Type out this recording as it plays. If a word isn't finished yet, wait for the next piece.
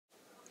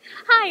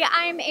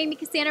Hi, I'm Amy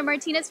Cassandra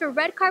Martinez for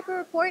Red Carpet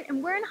Report,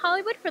 and we're in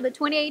Hollywood for the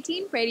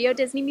 2018 Radio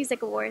Disney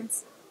Music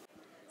Awards.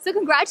 So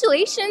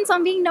congratulations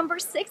on being number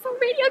 6 on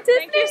Radio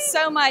Disney. Thank you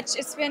so much.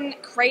 It's been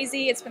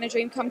crazy. It's been a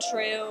dream come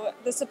true.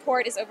 The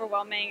support is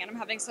overwhelming, and I'm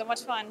having so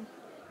much fun.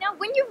 Now,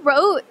 when you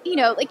wrote,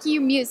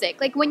 your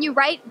music, like when you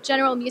write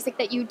general music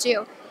that you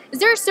do, is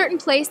there a certain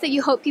place that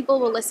you hope people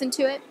will listen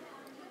to it?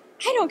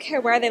 I don't care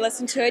where they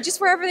listen to it,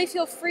 just wherever they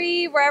feel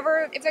free,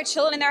 wherever, if they're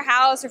chilling in their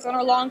house, or if they're on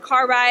a long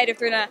car ride, if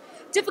they're in a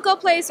difficult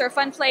place or a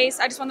fun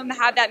place, I just want them to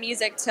have that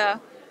music to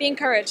be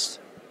encouraged.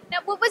 Now,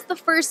 what was the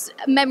first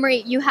memory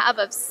you have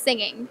of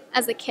singing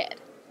as a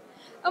kid?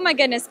 Oh my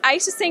goodness, I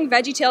used to sing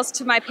VeggieTales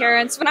to my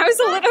parents when I was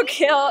a little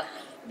kid.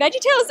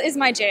 VeggieTales is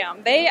my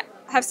jam. They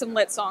have some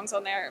lit songs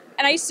on there.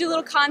 And I used to do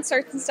little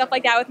concerts and stuff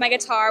like that with my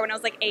guitar when I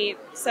was like 8.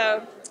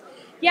 So,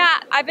 yeah,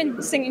 I've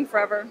been singing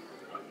forever.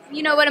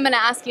 You know what I'm going to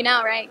ask you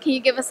now, right? Can you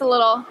give us a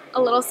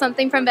little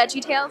something from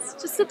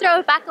VeggieTales? Just to throw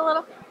it back a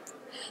little.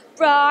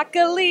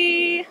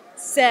 Broccoli,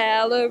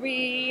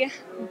 celery,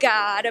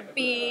 gotta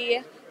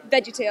be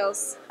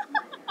VeggieTales.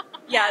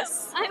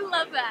 Yes. I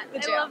love that.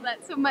 I love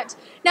that so much.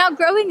 Now,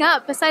 growing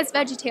up, besides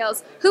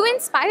VeggieTales, who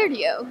inspired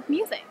you?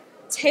 Music.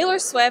 Taylor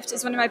Swift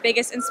is one of my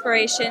biggest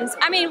inspirations.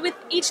 I mean, with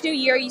each new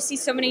year, you see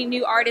so many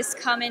new artists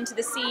come into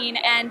the scene,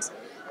 and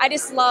I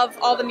just love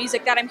all the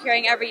music that I'm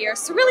hearing every year.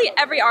 So really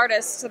every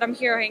artist that I'm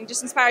hearing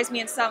just inspires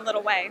me in some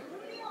little way.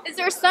 Is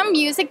there some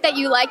music that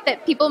you like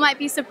that people might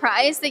be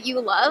surprised that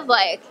you love?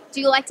 Like, do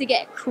you like to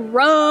get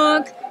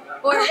crunk?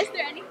 Or is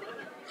there anything?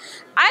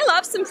 I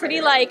love some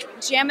pretty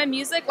jammin'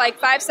 music, like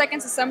 5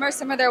 Seconds of Summer,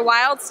 some of their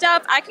wild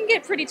stuff. I can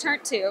get pretty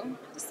turned to.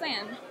 Just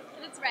saying.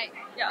 That's right.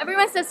 Yeah.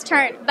 Everyone says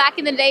turnt. Back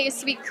in the day, it used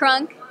to be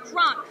crunk.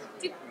 Crunk.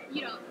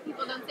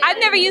 People don't say I've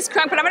never used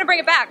crunk, but I'm going to bring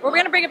it back. We're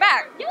going to bring it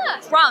back.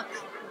 Yeah. Crunk.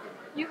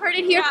 You heard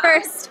it here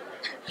first.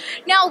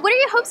 Now, what are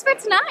your hopes for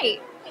tonight?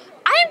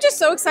 I am just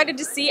so excited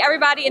to see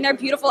everybody in their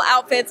beautiful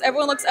outfits.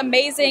 Everyone looks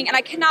amazing, and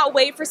I cannot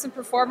wait for some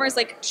performers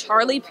like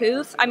Charlie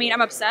Puth. I mean, I'm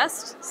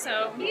obsessed.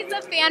 So he's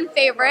a fan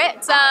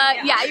favorite.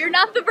 Yeah, you're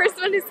not the first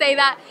one to say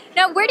that.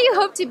 Now, where do you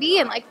hope to be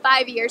in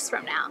 5 years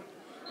from now?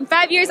 In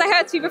 5 years, I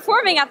hope to be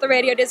performing at the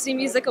Radio Disney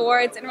Music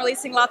Awards and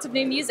releasing lots of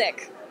new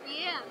music.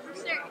 Yeah, for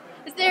sure.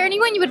 Is there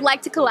anyone you would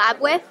like to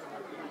collab with?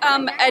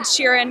 Ed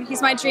Sheeran.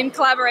 He's my dream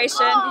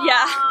collaboration. Aww.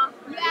 Yeah.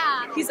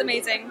 He's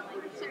amazing.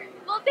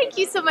 Well, thank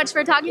you so much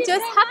for talking to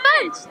us. Have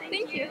fun.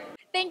 Thank you.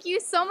 Thank you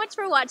so much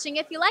for watching.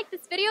 If you like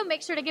this video,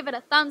 make sure to give it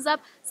a thumbs up,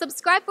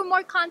 subscribe for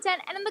more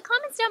content, and in the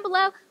comments down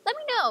below, let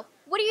me know,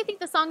 what do you think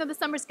the song of the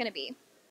summer is going to be?